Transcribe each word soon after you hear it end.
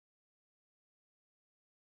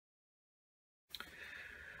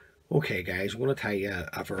Okay guys, I'm going to tell you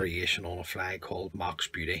a variation on a fly called Mox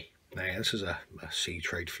Beauty. Now this is a sea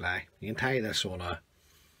trout fly. You can tie this on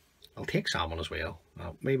I'll take salmon as well,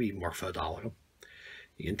 maybe more for a dollar.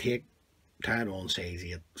 You can tie it on size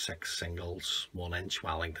 8, 6 singles, 1 inch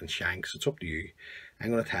Wellington shanks, it's up to you.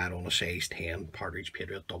 I'm going to tie it on a size 10 partridge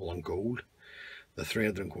patriot double in gold. The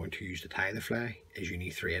thread that I'm going to use to tie the fly is uni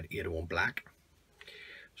thread 801 black.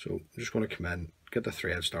 So I'm just going to come in, get the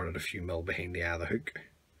thread started a few mil behind the eye of the hook.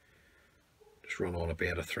 Just run on a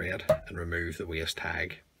bit of thread and remove the waist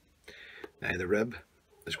tag. Now the rib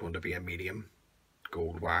is going to be a medium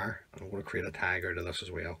gold wire, and I'm going to create a tag out of this as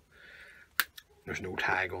well. There's no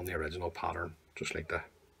tag on the original pattern, just like to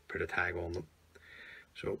put a tag on them.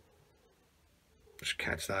 So just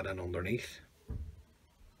catch that in underneath,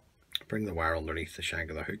 bring the wire underneath the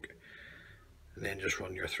shank of the hook, and then just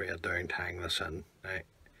run your thread down, tying this in. Now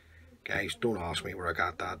guys, don't ask me where I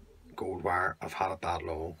got that gold wire. I've had it that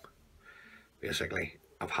long. Basically,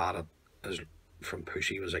 I've had it as from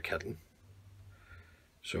Pushy was a kitten.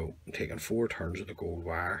 So I'm taking 4 turns of the gold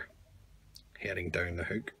wire, heading down the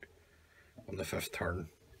hook. On the 5th turn,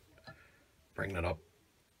 bringing it up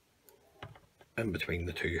in between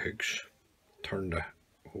the 2 hooks, turn to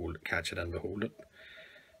hold, catch it in to hold it,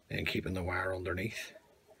 then keeping the wire underneath.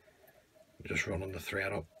 Just running the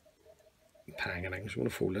thread up, tying it in. So I'm going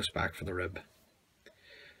to fold this back for the rib.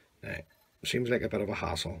 Now, it seems like a bit of a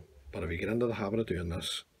hassle, but if you get into the habit of doing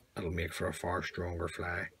this, it'll make for a far stronger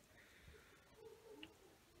fly.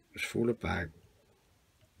 Just fold it back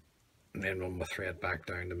and then run the thread back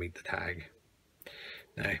down to meet the tag.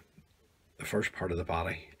 Now, the first part of the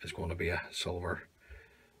body is going to be a silver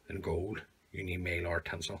and gold uni mylar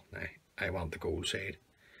tinsel. Now, I want the gold side,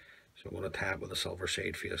 so I'm going to tie it with the silver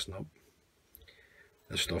side facing up.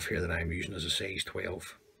 This stuff here that I'm using is a size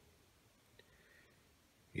 12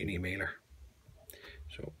 uni mylar.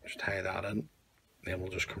 So just tie that in, then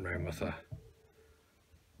we'll just come around with a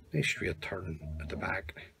nice straight turn at the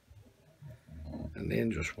back, and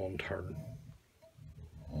then just 1 turn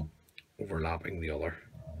overlapping the other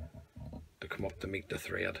to come up to meet the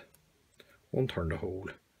thread. 1 turn to hold,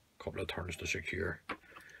 a couple of turns to secure,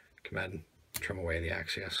 come in, trim away the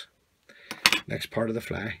excess. Next part of the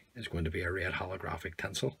fly is going to be a red holographic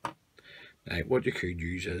tinsel. Now what you could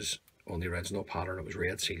use is, on the original pattern it was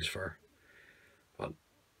red seal's fur, but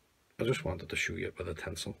I just wanted to show you it with a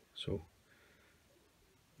tinsel, so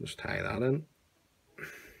just tie that in.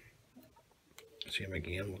 Same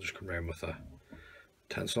again, we'll just come around with a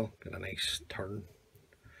tinsel, get a nice turn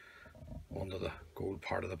onto the gold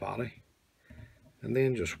part of the body, and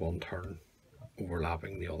then just 1 turn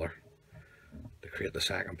overlapping the other to create the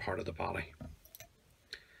second part of the body.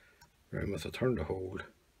 Around with a turn to hold,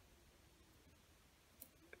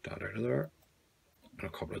 get that out of there, and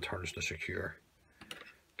a couple of turns to secure.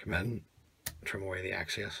 Come in, trim away the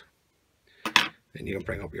excess. Then you can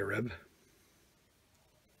bring up your rib.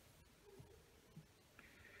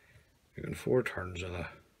 You can 4 turns of the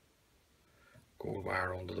gold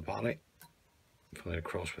wire onto the body, pull it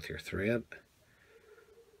across with your thread.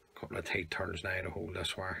 A couple of tight turns now to hold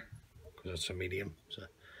this wire, because it's a medium, it's a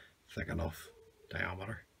thick enough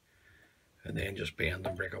diameter. And then just bend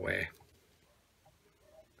and break away.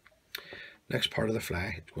 Next part of the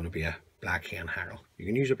fly is going to be a black hen hackle. You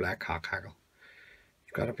can use a black cock hackle. If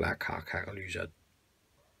you've got a black cock hackle, use it.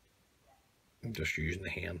 I'm just using the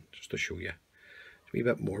hen just to show you. It's a wee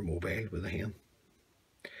bit more mobile with the hen.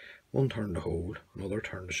 1 turn to hold, another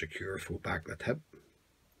turn to secure, fold back the tip.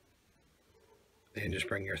 Then just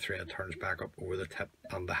bring your thread turns back up over the tip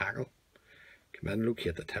and the hackle. Come in,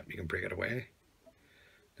 locate the tip, you can break it away.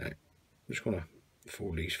 Now, I'm just going to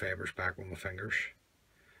fold these fibres back with my fingers.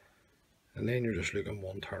 And then you're just looking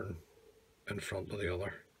 1 turn in front of the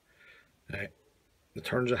other. Now, the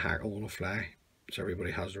turns of hackle on a fly, so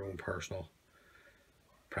everybody has their own personal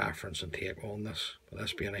preference and take on this, but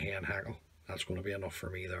this being a hen hackle, that's going to be enough for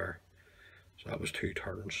me there. So that was 2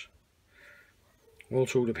 turns.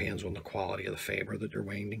 Also depends on the quality of the fibre that you're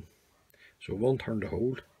winding. So 1 turn to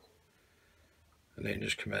hold, and then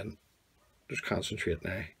just come in, just concentrate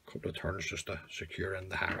now, a couple of turns just to secure in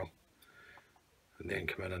the hackle, and then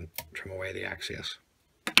come in and trim away the excess.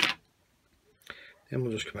 Then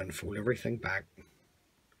we'll just come in and fold everything back.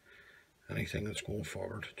 Anything that's going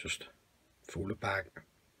forward, just fold it back.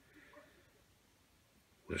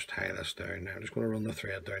 Just tie this down now. I'm just going to run the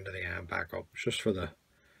thread down to the end, back up, just for the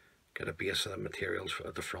get a base of the materials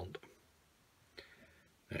at the front.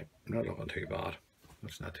 Now, I'm not looking too bad.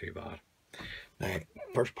 That's not too bad. Now,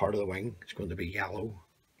 first part of the wing is going to be yellow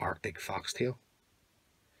Arctic foxtail.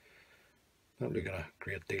 Not looking at a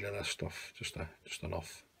great deal of this stuff, just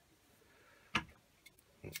enough.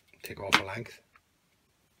 take off a length.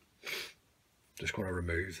 Just going to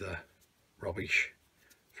remove the rubbish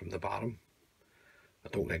from the bottom. I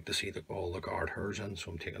don't like to see all the guard hairs in,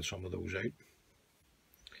 so I'm taking some of those out.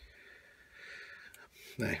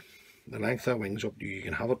 Now, the length of the wings up to you. You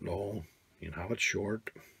can have it long, you can have it short.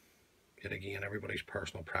 Yet again, everybody's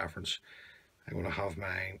personal preference. I'm going to have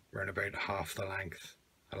mine around about half the length,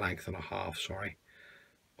 a length and a half, sorry,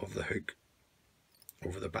 of the hook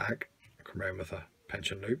over the back. Come around with a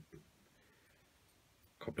pinching loop.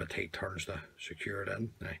 A couple of tight turns to secure it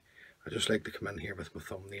in. Now, I just like to come in here with my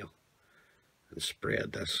thumbnail and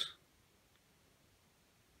spread this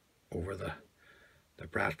over the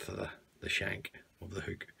breadth of the shank of the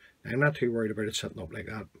hook. Now, I'm not too worried about it sitting up like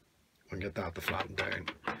that. I'll get that to flatten down.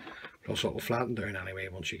 Plus it'll flatten down anyway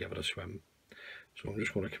once you give it a swim. So I'm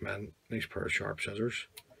just going to come in, nice pair of sharp scissors,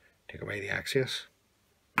 take away the excess.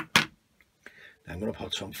 Now I'm going to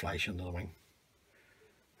put some flesh into the wing.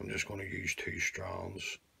 I'm just going to use 2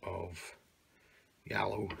 strands of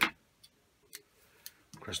yellow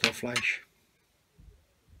crystal flesh.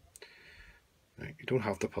 Now, you don't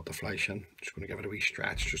have to put the flesh in, I'm just going to give it a wee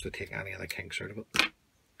stretch just to take any of the kinks out of it.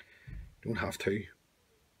 You don't have to,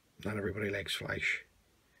 not everybody likes flesh.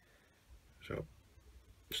 So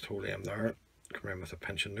just hold them there, come in with a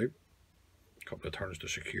pinching loop, a couple of turns to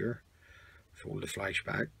secure, fold the flesh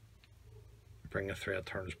back, bring the thread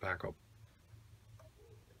turns back up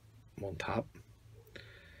one tap.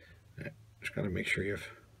 Just got to make sure you've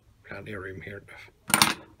plenty of room here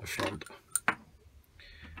at the front.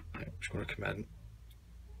 Just going to come in,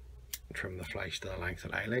 trim the flesh to the length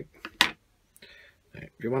that I like. Now,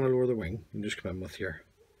 if you want to lower the wing, you can just come in with your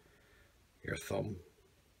thumb,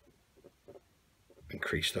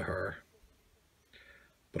 increase the hair,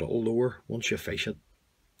 but it'll lower once you fish it.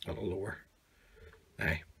 It'll lower.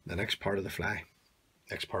 Now, the next part of the fly,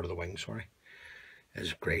 next part of the wing, sorry,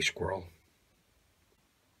 is grey squirrel.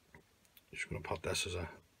 Just going to put this as a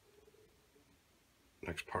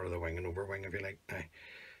next part of the wing and over wing if you like. Now,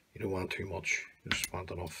 you don't want too much, you just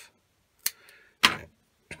want enough. Now,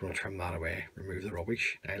 just going to trim that away, remove the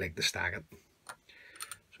rubbish. I like to stack it,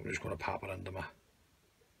 so I'm just going to pop it into my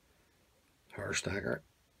hair stacker.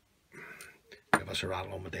 Give us a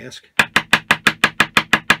rattle on my desk.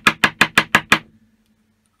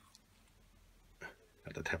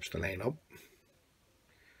 Get the tips to line up.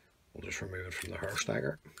 We'll just remove it from the hair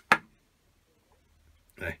stacker.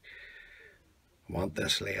 Now, I want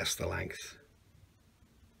this lace the length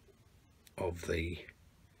of the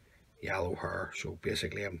yellow hair, so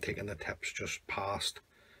basically I'm taking the tips just past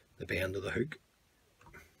the bend of the hook.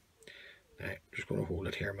 Now, I'm just going to hold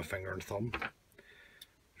it here, my finger and thumb.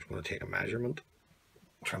 Just going to take a measurement,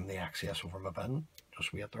 trim the excess over my bin,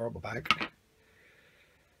 just wait there, I'll be back.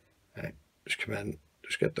 Now, just come in,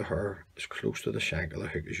 just get the hair as close to the shank of the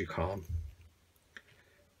hook as you can,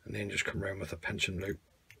 and then just come around with a pinching loop,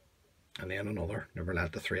 and then another. Never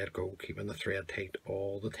let the thread go, keeping the thread tight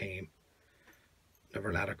all the time.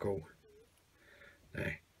 Never let it go.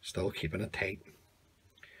 Now, still keeping it tight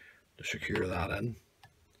to secure that in.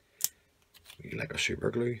 You like a super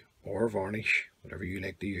glue or varnish, whatever you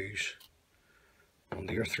like to use,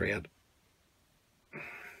 onto your thread,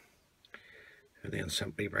 and then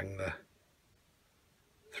simply bring the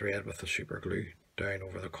thread with the super glue down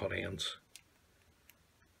over the cut ends.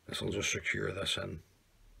 This will just secure this in.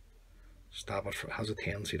 Stop it, it has a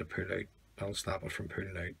tendency to pull out. That'll stop it from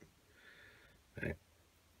pulling out. Right.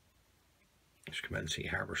 Just come in and see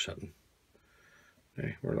how we're sitting.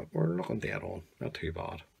 Right. We're looking dead on, not too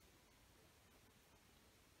bad.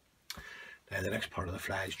 Now the next part of the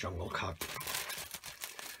fly is jungle cock.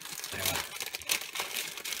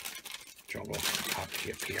 Jungle cock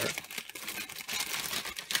shape here.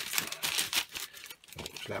 So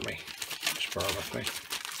just let me spur with me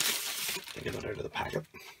to get it out of the packet.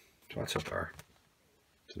 So that's it there.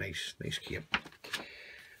 It's a nice cape.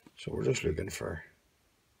 So we're just looking for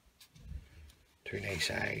 2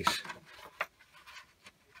 nice eyes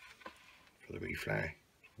for the wee fly.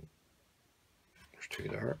 There's 2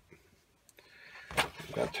 there.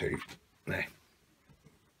 We've got 2. Now,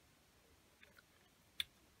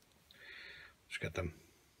 just get them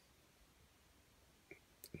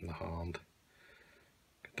in the hand.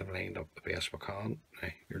 Get them lined up the best we can. Now,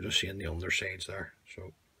 you're just seeing the undersides there.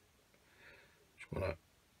 So just want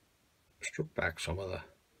to stroke back some of the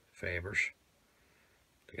fibres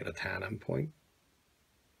to get a tan-in point.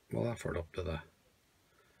 We'll offer it up to the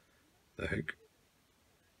hook.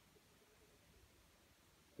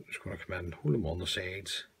 I'm just going to come in, hold them on the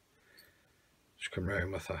sides, just come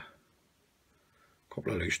around with a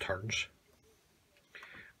couple of loose turns.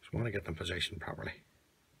 Just want to get them positioned properly.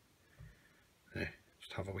 Now,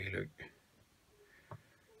 Just have a wee look.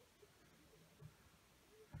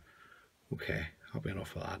 Okay, happy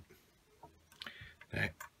enough of that. Now,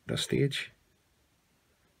 this stage,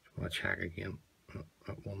 just want to check again.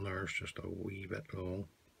 That one there is just a wee bit long.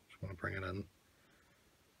 Just want to bring it in.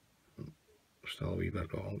 Still a wee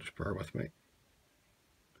bit long, just bear with me.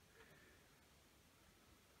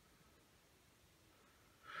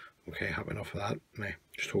 Okay, happy enough of that. Now,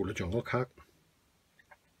 just hold the jungle cock.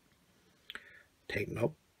 Tighten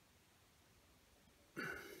up.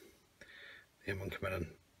 Then we'll come in and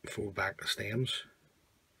fold back the stems.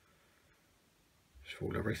 Just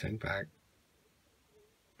fold everything back.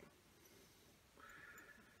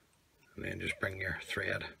 And then just bring your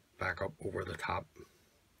thread back up over the top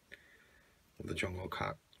of the jungle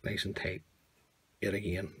cock, nice and tight. Yet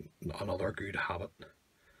again, another good habit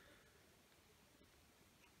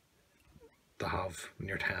to have when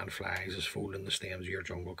you're tying flies is folding the stems of your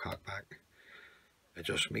jungle cock back. It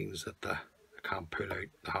just means that they can't pull out,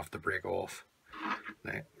 they have to break off.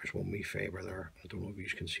 Now, there's one wee fibre there. I don't know if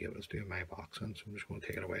you can see it, it's doing my boxing, so I'm just going to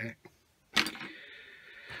take it away.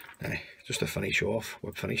 Now, just to finish off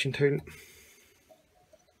with finishing tool,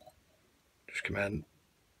 just come in,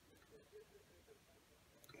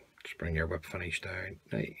 just bring your whip finish down.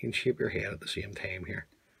 Now you can shape your head at the same time here.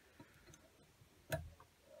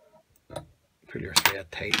 Pull your thread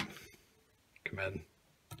tight, come in,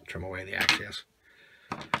 trim away the excess.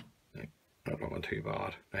 Now, not looking too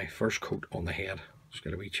bad. Now first coat on the head, just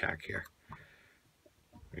get a wee check here.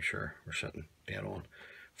 Make sure we're sitting dead on.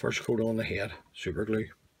 First coat on the head, super glue.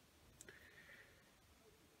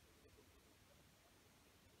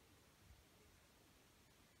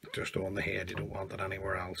 Just on the head, you don't want it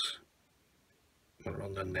anywhere else. When it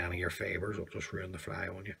runs into any of your fibres, it'll just ruin the fly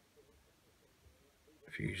on you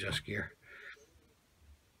if you use this gear.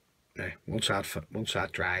 Now, once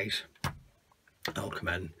that dries, I'll come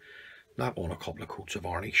in, knock on a couple of coats of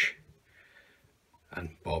varnish,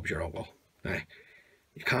 and Bob's your uncle. Now,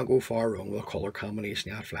 you can't go far wrong with the colour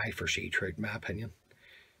combination of that fly for sea trout, in my opinion.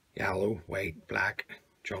 Yellow, white, black,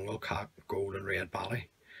 jungle cock, gold and red belly.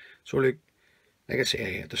 So look, like I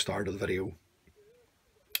say at the start of the video,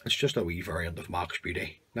 it's just a wee variant of Mox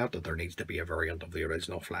Beauty. Not that there needs to be a variant of the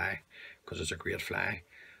original fly, because it's a great fly.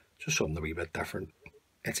 Just something a wee bit different.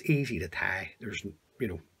 It's easy to tie. There's, you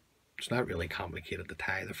know, it's not really complicated to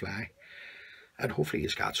tie the fly. And hopefully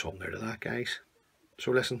you've got something out of that, guys.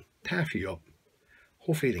 So listen, tie a few up.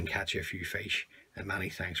 Hopefully you can catch you a few fish. And many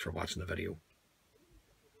thanks for watching the video.